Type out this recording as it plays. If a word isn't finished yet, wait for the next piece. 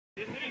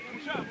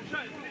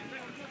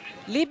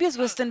Libya's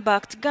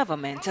Western-backed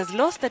government has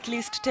lost at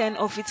least 10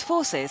 of its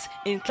forces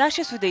in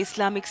clashes with the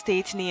Islamic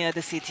State near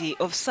the city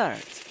of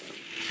Sirte.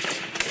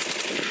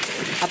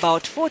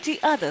 About 40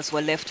 others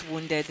were left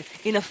wounded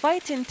in a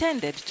fight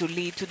intended to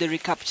lead to the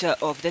recapture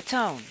of the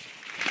town.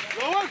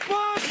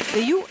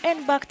 The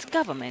UN-backed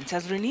government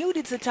has renewed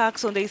its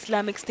attacks on the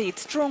Islamic State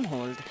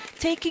stronghold,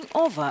 taking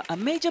over a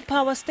major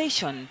power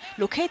station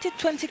located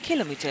 20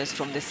 kilometers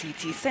from the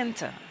city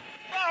center.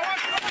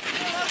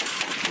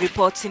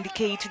 Reports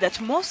indicate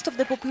that most of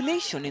the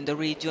population in the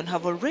region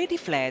have already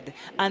fled,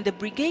 and the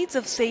brigades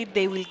have said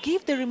they will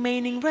give the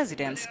remaining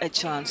residents a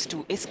chance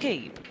to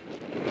escape.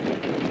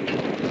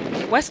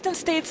 Western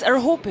states are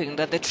hoping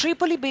that the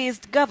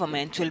Tripoli-based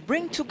government will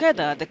bring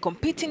together the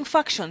competing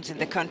factions in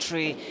the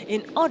country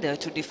in order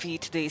to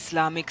defeat the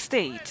Islamic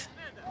State.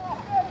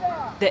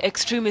 The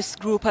extremist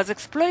group has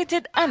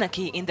exploited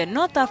anarchy in the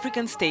North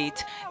African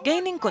state,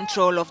 gaining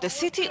control of the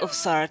city of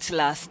Sirte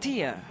last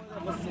year.